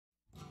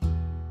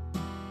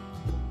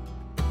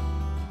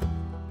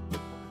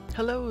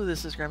Hello,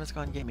 this is Grandma's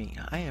Gone Gaming.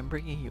 I am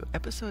bringing you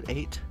episode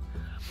 8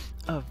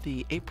 of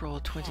the April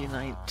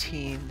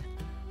 2019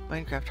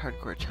 Minecraft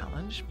Hardcore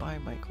Challenge by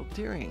Michael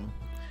Deering.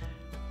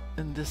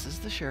 And this is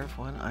the sheriff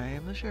one. I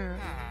am the sheriff,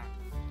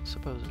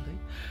 supposedly.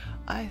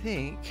 I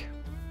think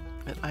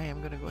that I am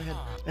going to go ahead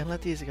and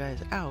let these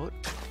guys out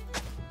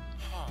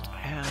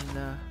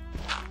and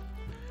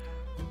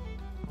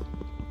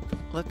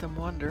let them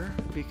wander,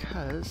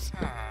 because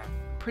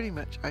pretty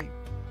much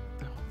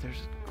there's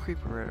a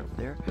creeper right over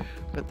there,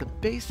 but the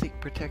basic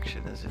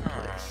protection is in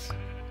place.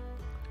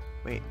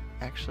 Wait,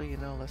 actually, you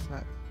know, let's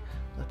not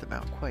let them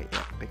out quite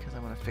yet, because I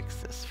want to fix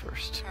this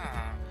first.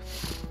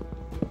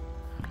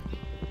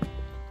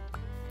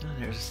 Oh,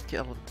 there's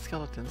a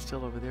skeleton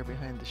still over there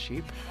behind the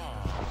sheep.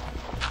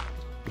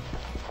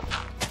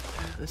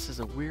 This is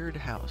a weird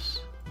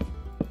house.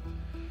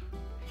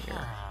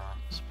 Here,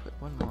 let's put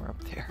one more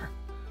up there.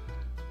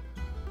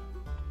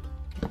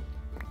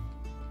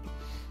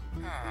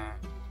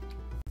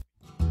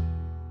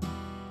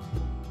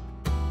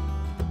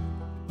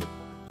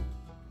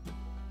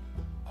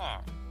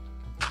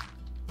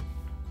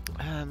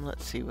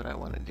 Let's see what I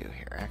want to do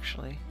here,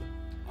 actually.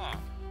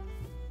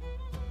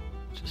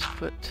 Just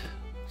put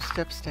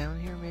steps down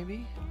here,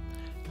 maybe?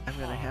 I'm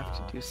going to have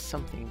to do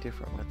something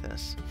different with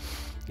this.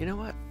 You know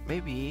what?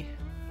 Maybe...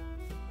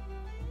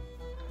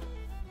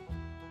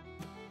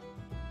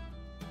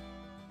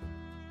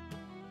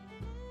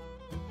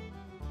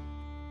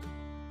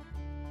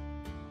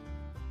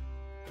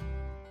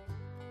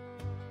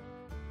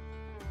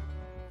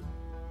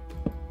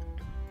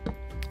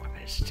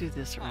 let's do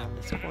this around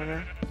this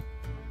corner.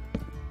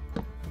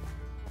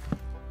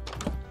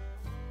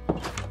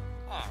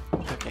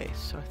 Okay,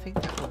 so I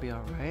think that will be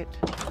alright.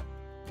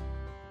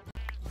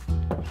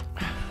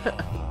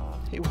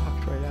 He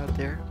walked right out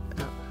there. I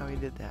don't know how he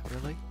did that,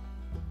 really.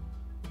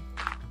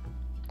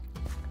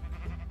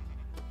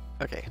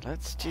 Okay,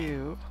 let's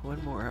do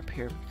one more up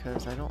here,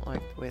 because I don't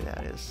like the way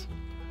that is.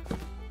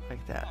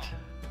 Like that.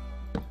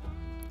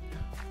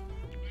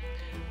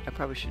 I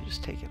probably should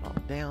just take it all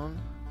down.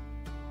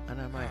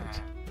 And I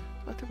might.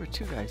 But there were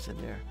two guys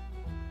in there.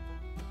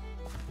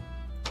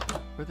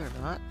 Were there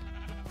not?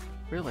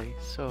 Really?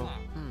 So,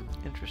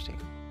 interesting.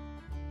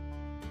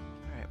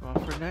 Alright, well,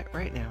 for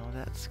right now,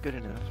 that's good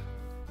enough.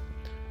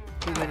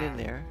 He went in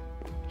there.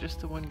 Just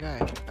the one guy.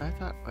 I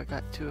thought I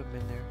got two of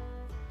them in there.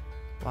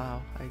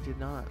 Wow, I did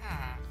not.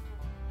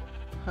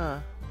 Huh.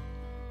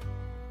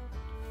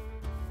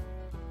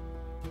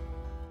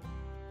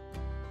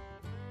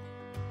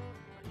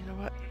 You know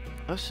what?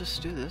 Let's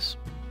just do this.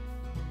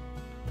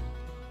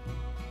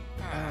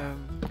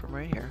 From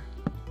right here.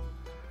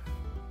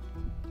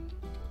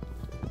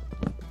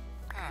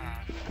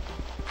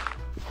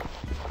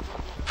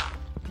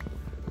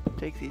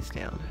 Take these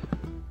down.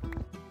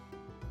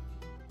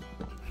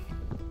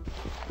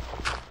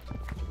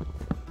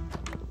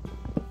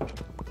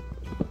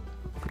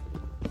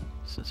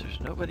 Since there's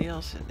nobody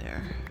else in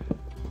there,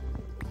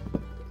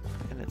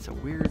 and it's a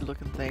weird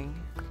looking thing,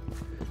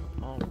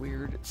 all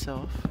weird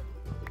itself,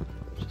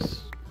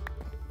 just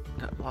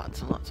got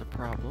lots and lots of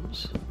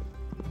problems.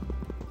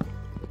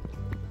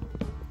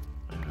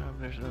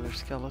 There's another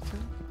skeleton,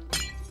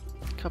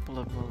 a couple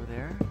of them over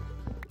there.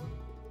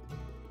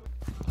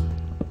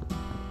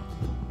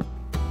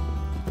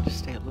 Just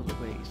stay a little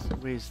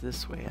ways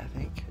this way, I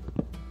think.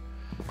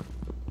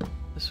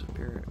 This would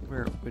be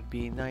where it would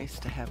be nice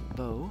to have a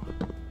bow.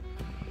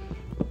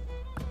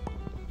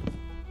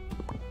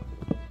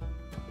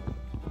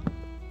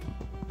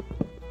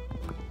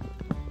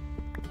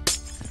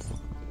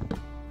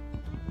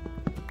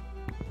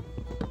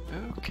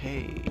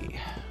 Okay,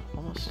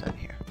 almost done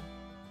here.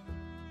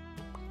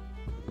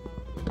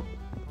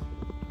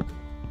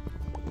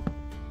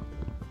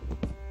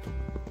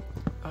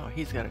 Oh,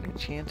 he's got an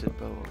enchanted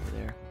bow over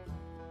there.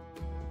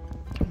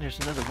 And there's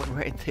another one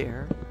right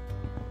there.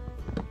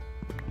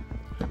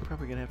 I'm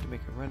probably gonna have to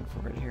make a run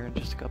for it here in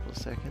just a couple of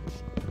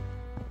seconds.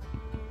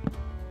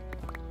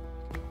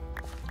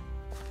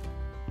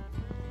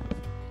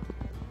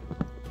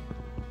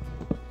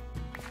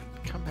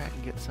 Come back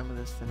and get some of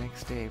this the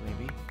next day,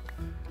 maybe.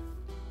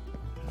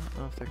 I don't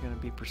know if they're gonna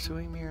be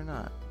pursuing me or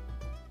not.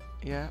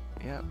 Yeah,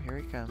 here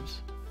he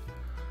comes.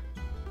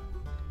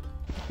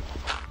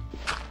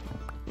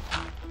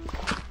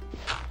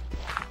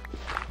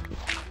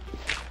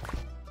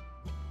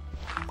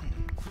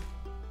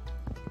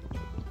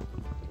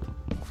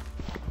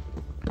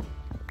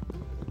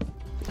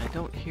 I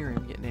don't hear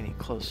him getting any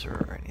closer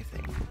or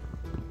anything.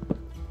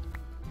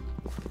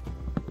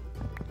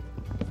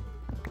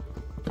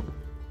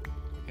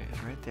 Okay,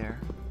 he's right there.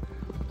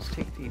 Let's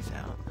take these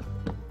out.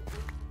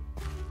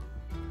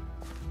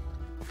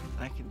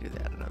 I can do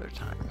that another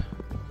time,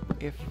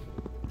 if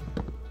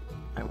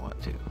I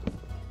want to.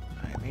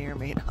 I may or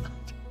may not.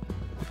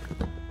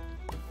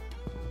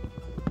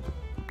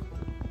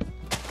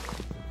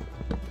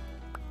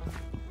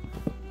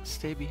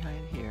 Stay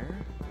behind here.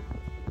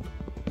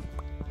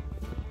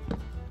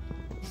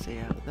 Stay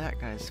out of that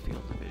guy's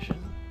field of vision.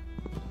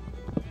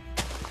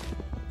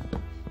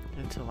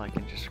 until I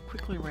can just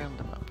quickly round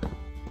them up.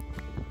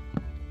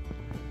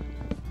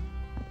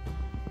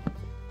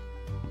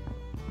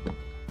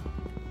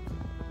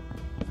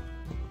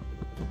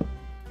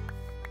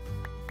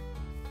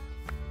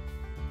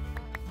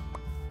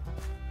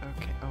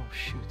 Oh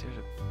shoot, there's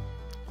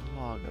a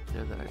log up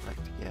there that I'd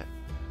like to get.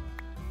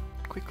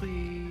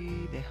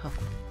 Quickly down.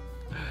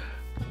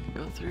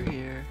 Go through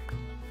here.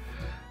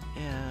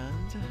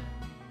 And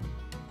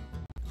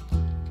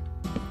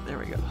there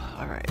we go.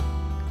 Alright.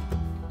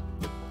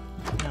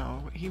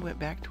 Now, he went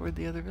back toward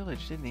the other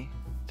village, didn't he?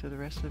 To the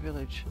rest of the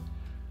village.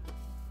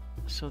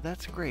 So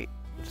that's great.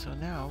 So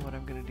now what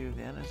I'm going to do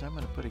then is I'm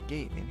going to put a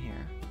gate in here.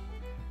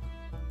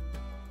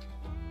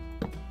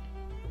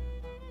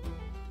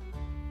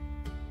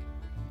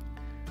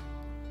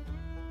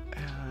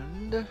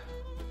 And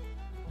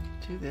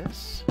do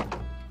this.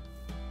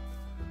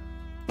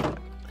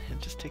 And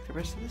just take the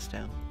rest of this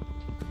down.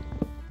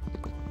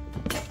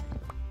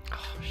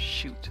 Oh,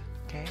 shoot.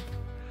 Okay.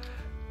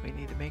 We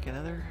need to make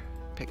another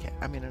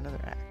another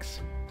axe.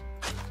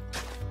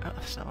 Oh,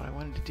 that's not what I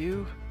wanted to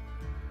do.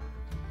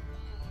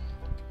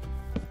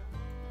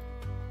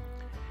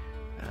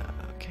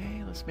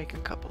 Okay, let's make a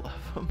couple of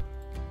them.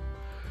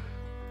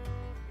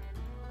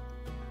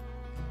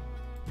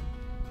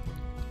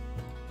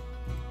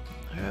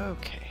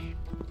 Okay.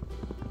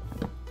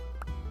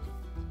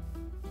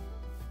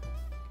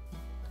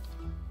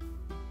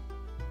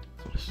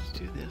 Let's just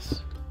do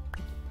this.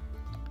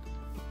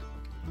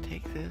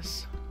 Take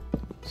this.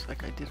 Just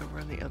like I did over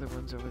on the other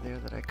ones over there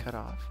that I cut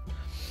off.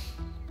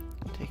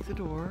 Take the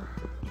door.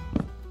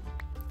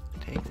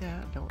 Take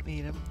that. Don't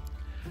need them.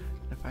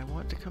 If I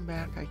want to come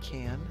back, I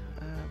can.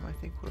 I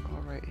think we're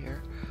all right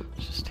here.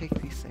 Let's just take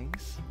these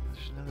things.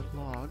 There's another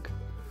log.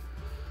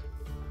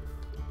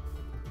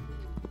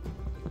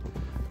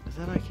 Because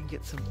then I can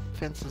get some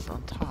fences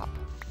on top.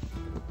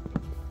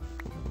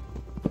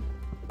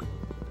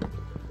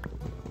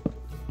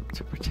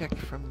 To protect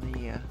from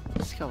the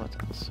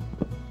skeletons.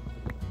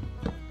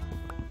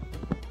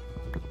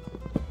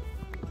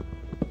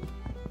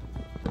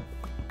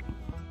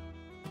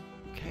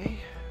 Okay.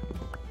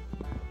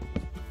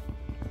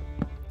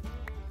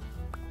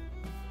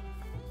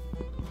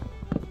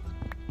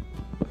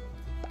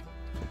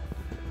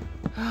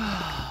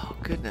 Oh,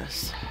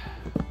 goodness.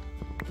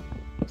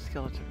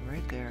 Skeleton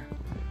right there,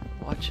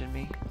 watching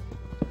me.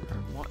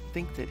 Or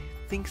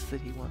thinks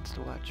that he wants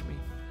to watch me.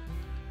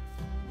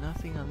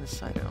 Nothing on this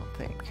side, I don't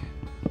think.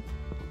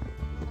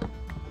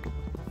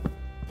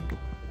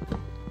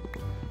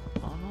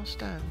 Almost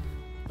done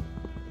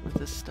with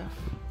this stuff.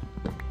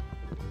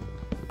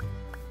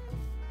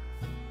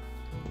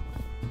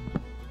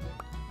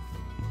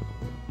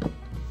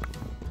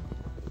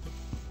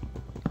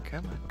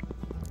 Come on.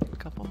 A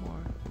couple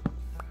more.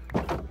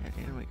 And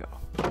in we go.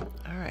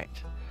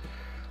 Alright.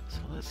 So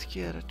let's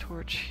get a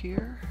torch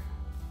here.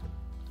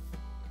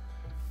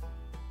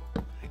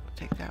 We'll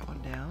take that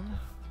one down.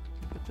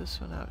 Put this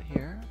one out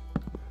here.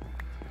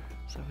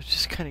 So I was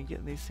just kind of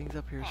getting these things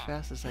up here as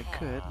fast as I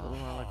could a little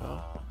while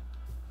ago.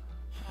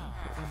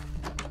 Put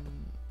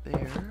one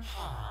there.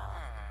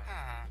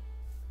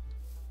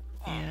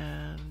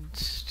 And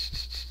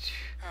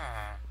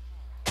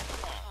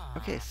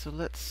okay, so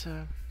let's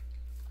go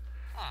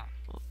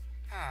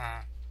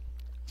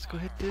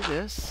ahead and do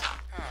this.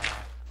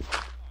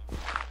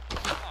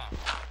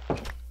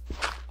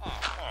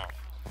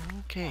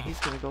 Okay, he's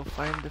gonna go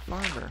find a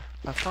farm there.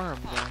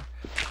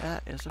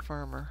 That is a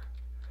farmer.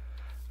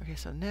 Okay,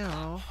 so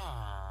now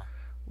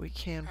we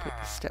can put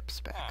the steps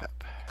back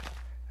up.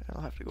 And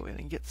I'll have to go in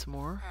and get some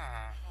more.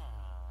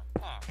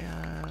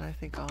 And I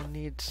think I'll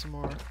need some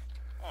more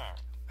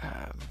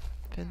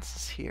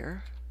fences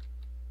here.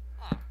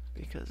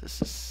 Because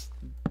this is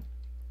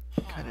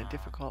kind of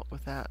difficult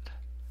with that.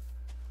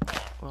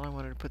 Well, I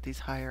wanted to put these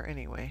higher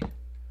anyway.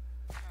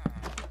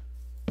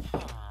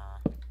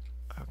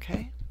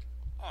 Okay.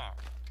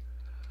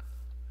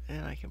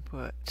 And I can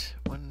put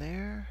one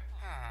there.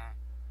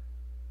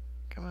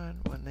 Come on,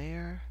 one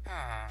there.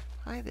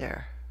 Hi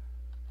there.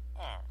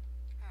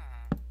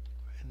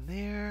 And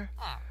there.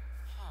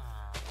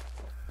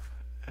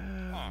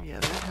 Yeah,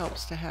 that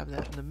helps to have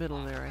that in the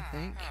middle there, I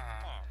think.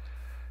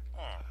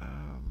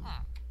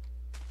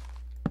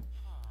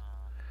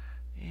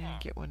 And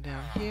get one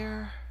down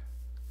here.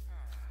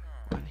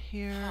 One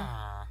here.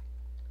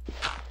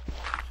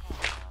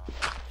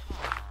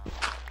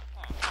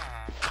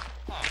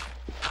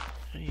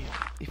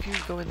 If you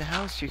go in the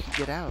house, you can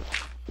get out.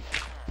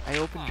 I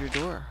opened your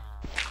door.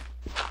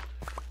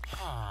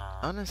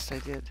 Honest, I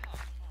did.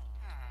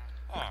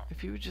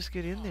 If you would just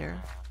get in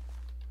there.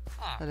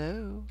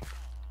 Hello?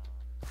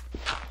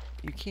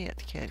 You can't,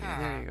 can you?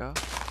 There you go.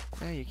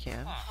 Now you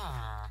can.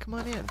 Come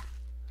on in.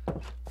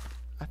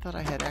 I thought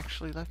I had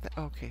actually left that.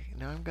 Okay,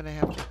 now I'm going to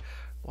have to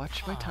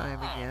watch my time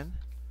again.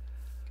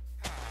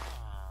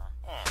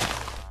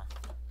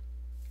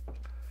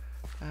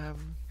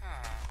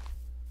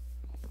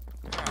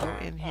 Go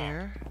in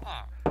here.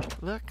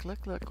 Look,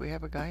 look, look. We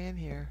have a guy in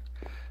here.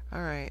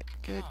 Alright.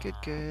 Good, good,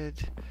 good.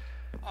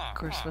 Of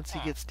course, once he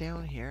gets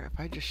down here, if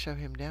I just shove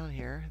him down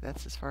here,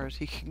 that's as far as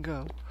he can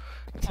go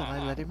until I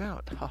let him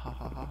out. Ha ha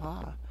ha ha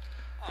ha.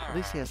 At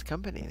least he has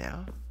company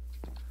now.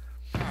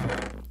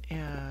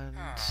 And,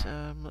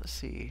 let's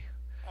see.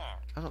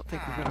 I don't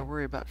think we're going to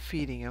worry about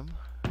feeding him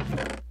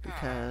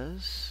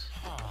because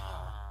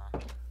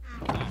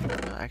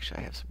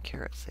actually, I have some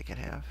carrots they can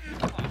have.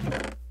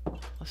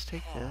 Let's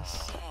take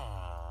this.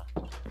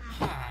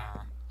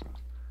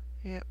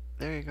 Yep,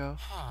 there you go.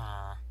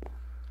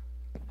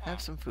 Have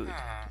some food.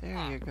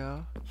 There you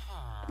go.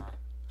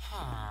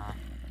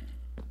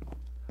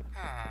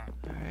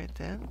 Alright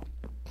then.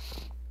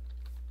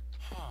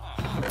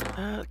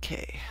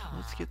 Okay,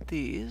 let's get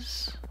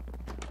these.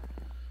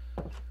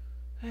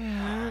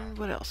 And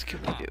what else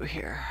can we do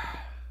here?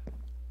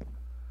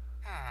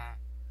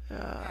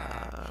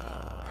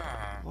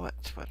 What?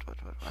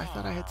 I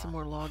thought I had some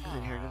more logs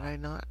in here. Did I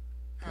not?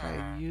 Did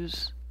I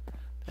use...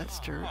 That's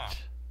dirt.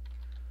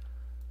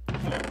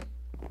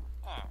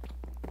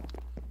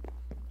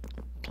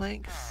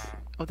 Planks.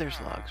 Oh, there's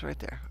logs right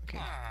there. Okay.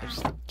 I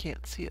just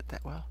can't see it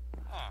that well.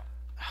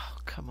 Oh,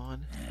 come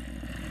on.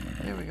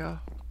 There we go.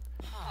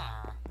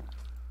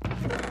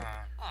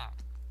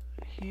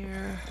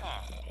 Here.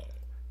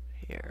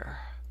 Here.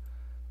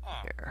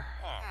 Here.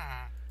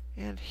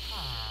 And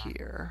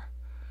here.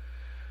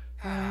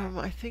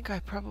 I think I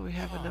probably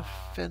have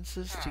enough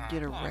fences to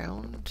get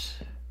around.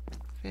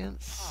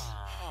 Fence,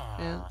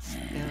 and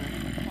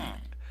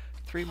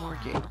 3 more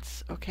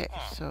gates. Okay,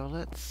 so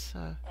let's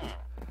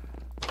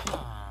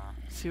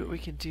see what we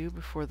can do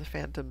before the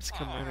phantoms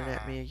come running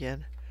at me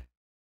again.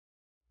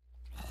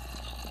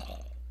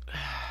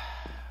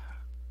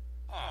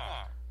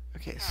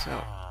 Okay,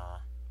 so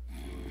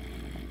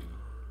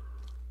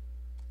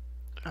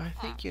I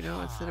think, you know,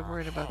 instead of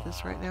worrying about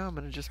this right now, I'm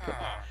going to just put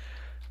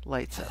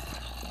lights up.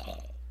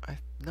 I'm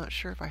not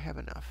sure if I have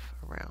enough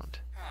around.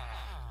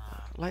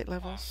 Light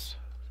levels.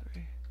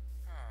 Sorry.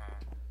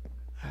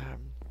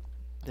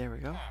 There we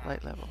go.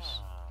 Light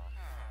levels.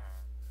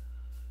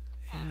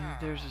 And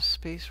there's a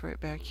space right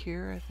back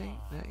here, I think.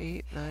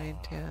 8, 9,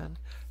 10.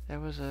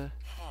 That was a...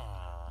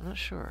 I'm not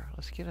sure.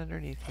 Let's get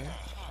underneath here.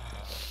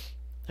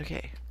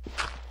 Okay.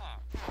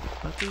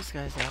 Let these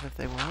guys out if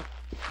they want.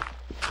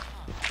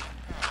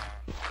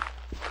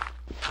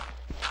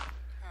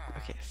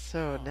 Okay,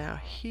 so now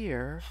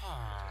here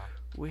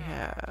we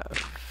have...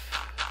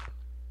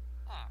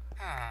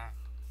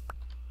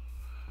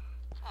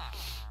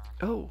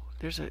 Oh,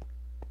 there's a...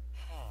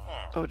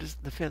 Oh,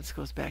 the fence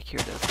goes back here,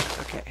 doesn't it?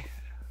 Okay.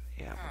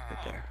 Yeah, we're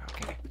good there.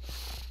 Okay.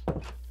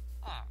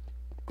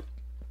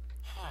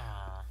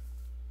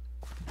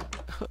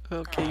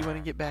 Okay, you want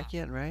to get back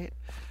in, right?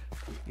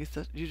 You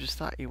just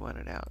thought you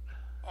wanted out.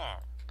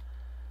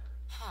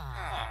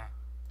 How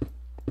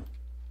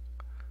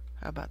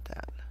about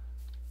that?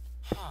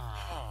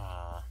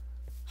 How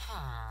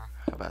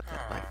about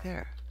that, like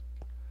there?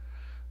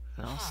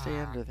 And I'll stay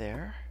under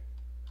there.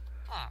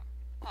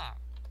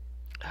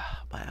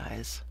 My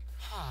eyes.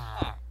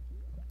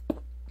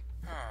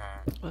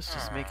 Let's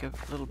just make a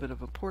little bit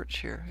of a porch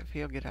here, if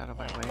he'll get out of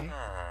my way.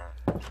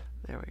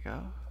 There we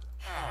go.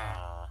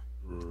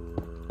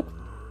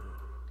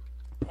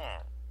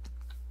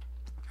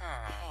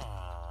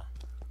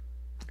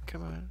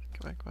 Come on,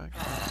 come on.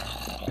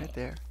 Right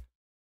there.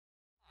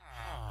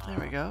 There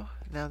we go.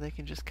 Now they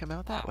can just come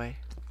out that way.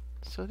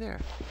 So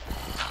there.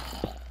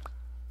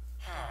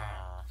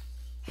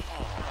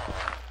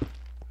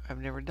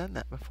 I've never done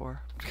that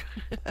before.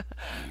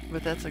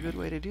 But that's a good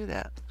way to do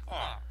that.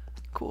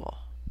 Cool.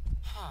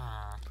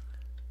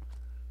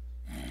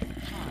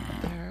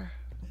 There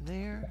and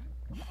there.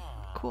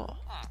 Cool.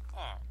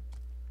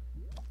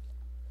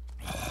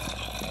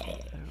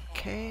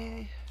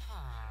 Okay.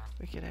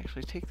 We can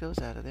actually take those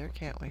out of there,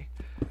 can't we?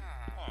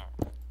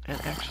 And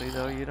actually,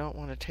 though, you don't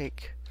want to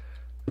take...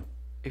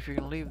 If you're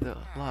going to leave the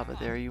lava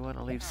there, you want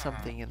to leave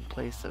something in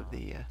place of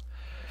the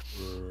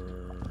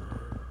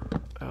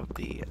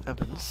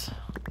ovens,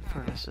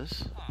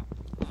 furnaces.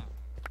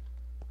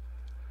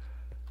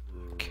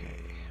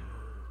 Okay.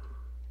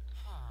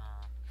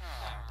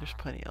 There's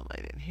plenty of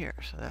light in here,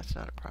 so that's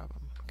not a problem.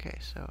 Okay,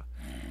 so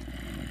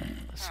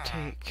let's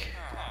take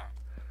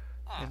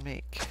and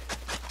make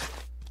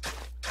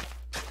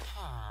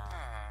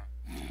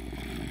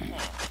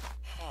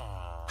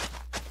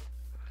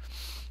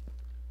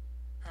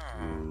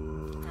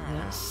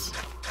this.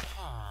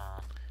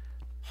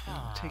 And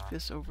I'll take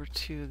this over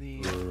to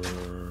the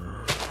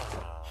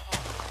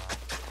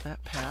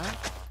that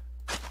path,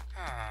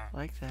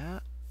 like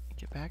that.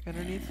 Get back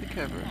underneath the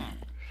cover.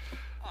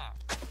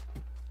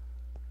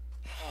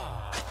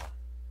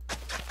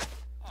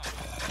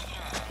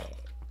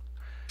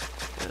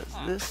 Because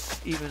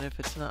this, even if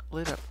it's not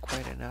lit up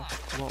quite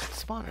enough, won't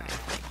spawn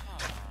anything.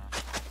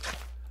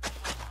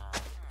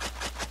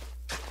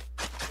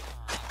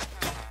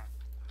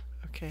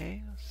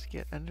 Okay, let's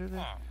get under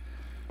the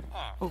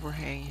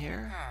overhang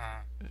here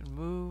and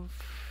move.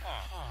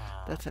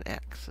 That's an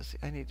X. Let's see,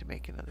 I need to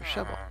make another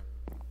shovel.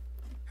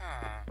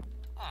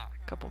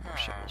 A couple more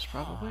shovels,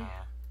 probably.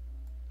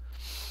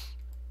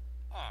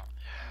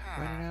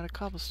 Running out of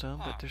cobblestone,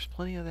 but there's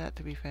plenty of that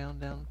to be found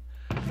down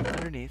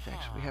underneath.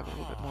 Actually, we have a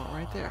little bit more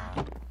right there.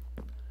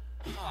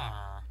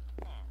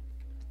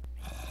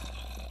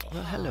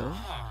 Well, hello.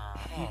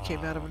 You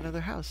came out of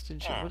another house,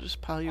 didn't you? We'll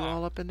just pile you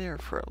all up in there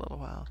for a little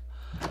while.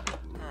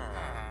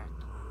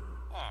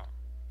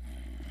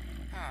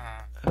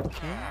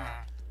 Okay.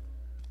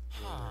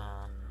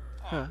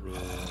 Huh.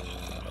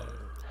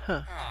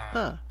 Huh.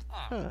 Huh.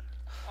 Huh.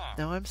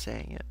 Now I'm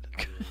saying it.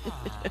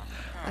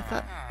 I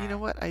thought, you know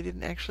what? I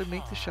didn't actually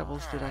make the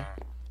shovels, did I?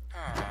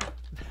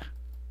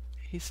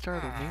 He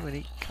startled me when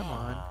he... Come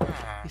on.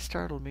 He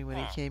startled me when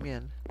he came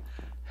in.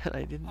 And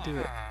I didn't do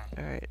it.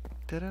 Alright.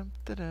 Da-dum,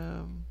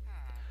 da-dum.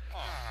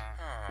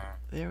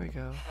 There we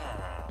go.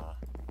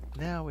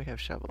 Now we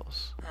have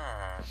shovels.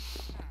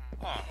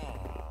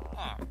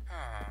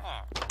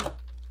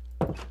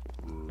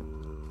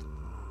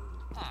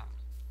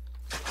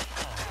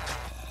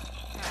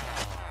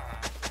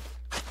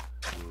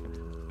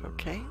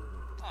 Okay.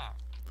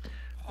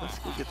 Let's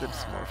go get them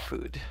some more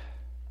food.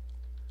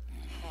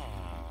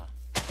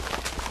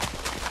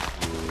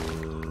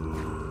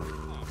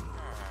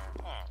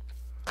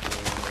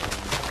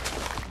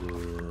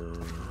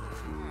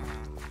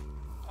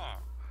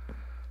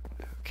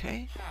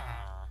 Okay.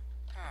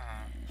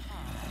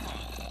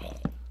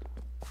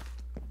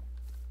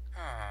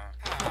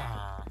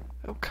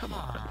 Oh, come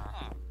on.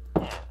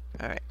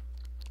 Alright.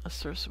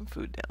 Let's throw some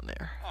food down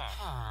there.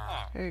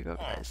 There you go,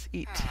 guys.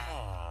 Eat.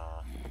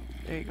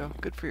 There you go.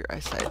 Good for your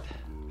eyesight.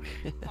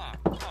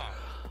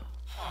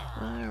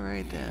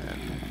 Alright then.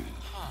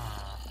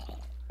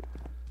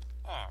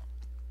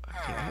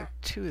 Okay, I have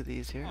 2 of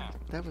these here.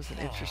 That was an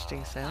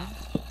interesting sound.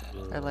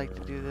 I like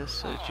to do this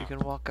so that you can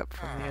walk up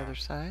from the other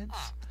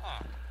sides.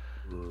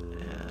 And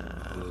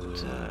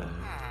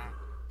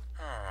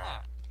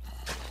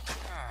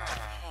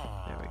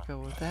there we go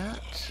with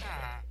that.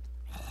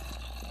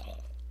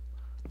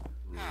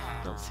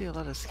 Don't see a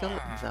lot of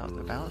skeletons out and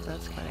about.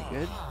 That's kind of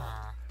good.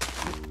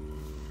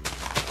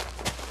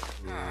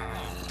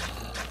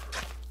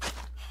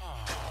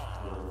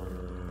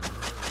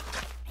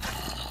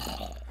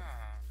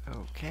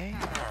 Okay,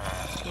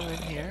 let's go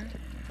in here.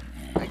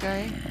 Hi,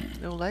 guy.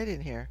 No light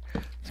in here.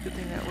 It's a good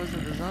thing that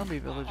wasn't the zombie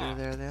villager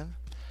there then.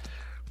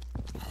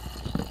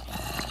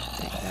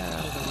 Take that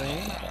out of the way.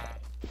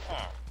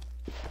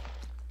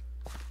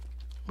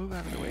 Move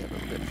out of the way a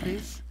little bit,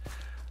 please.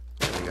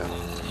 There we go.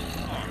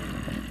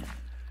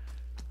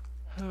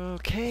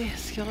 Okay,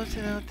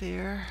 skeleton out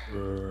there.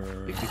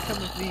 You could come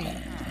with me.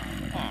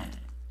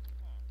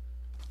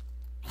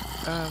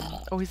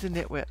 Oh, he's a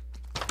nitwit.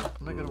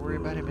 I'm not going to worry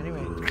about him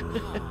anyway.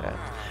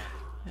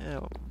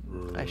 Oh,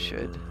 I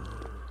should.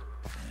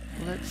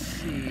 Let's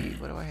see.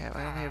 What do I have?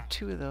 I only have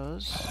 2 of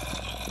those.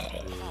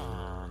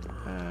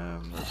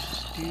 Let's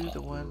just do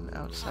the one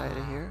outside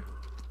of here.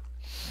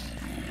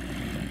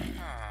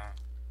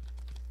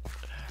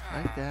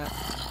 Like that.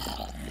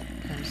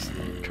 I'm just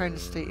trying to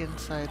stay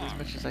inside as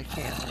much as I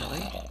can,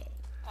 really.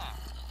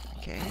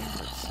 Okay,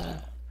 let's,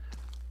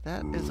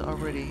 that is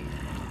already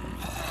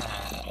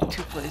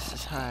 2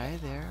 places high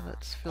there.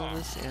 Let's fill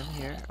this in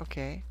here.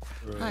 Okay.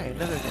 Hi,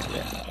 another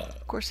nitwit.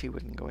 Of course he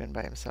wouldn't go in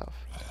by himself.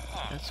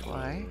 That's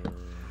why.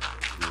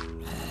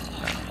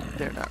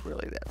 They're not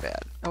really that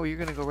bad. Oh, you're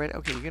gonna go right...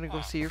 Okay, you're gonna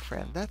go see your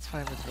friend. That's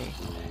fine with me.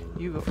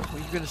 You go... Well,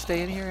 you're gonna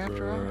stay in here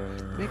after all?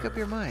 Make up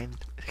your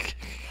mind.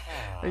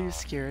 Are you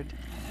scared?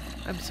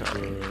 I'm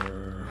sorry.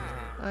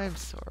 I'm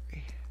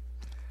sorry.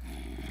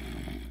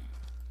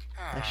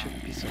 I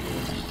shouldn't be so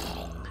rude.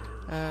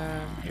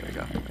 Here we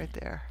go. Right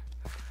there.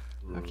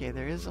 Okay,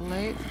 there is a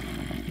light.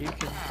 You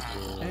can...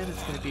 And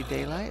it's gonna be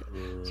daylight.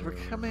 So we're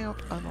coming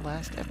up on the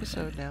last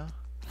episode now.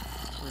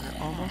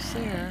 We're almost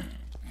there.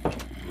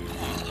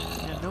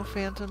 And no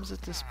phantoms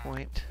at this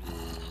point.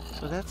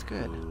 So that's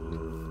good.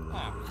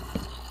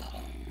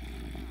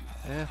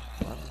 Yeah,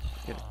 well,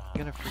 I'm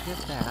gonna forget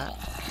that.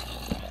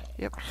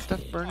 Yep,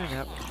 stuff burning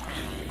up.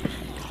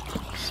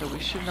 So we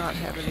should not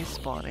have any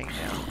spawning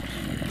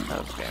now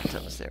of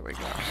phantoms. There we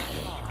go.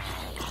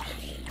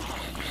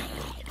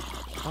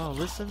 Oh,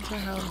 listen to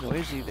how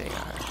noisy they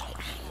are.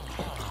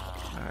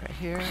 Alright,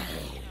 here.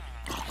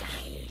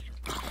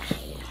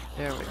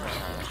 There we go.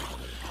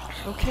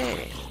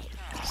 Okay,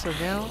 so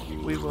now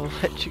we will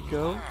let you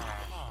go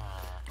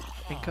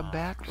and come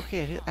back.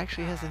 Okay, it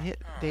actually hasn't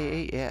hit day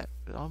 8 yet.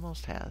 It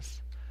almost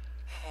has.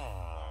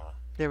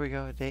 There we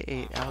go, day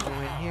 8. I'll go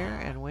in here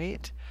and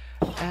wait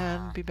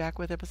and be back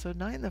with episode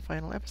 9, the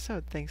final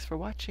episode. Thanks for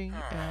watching,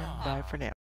 and bye for now.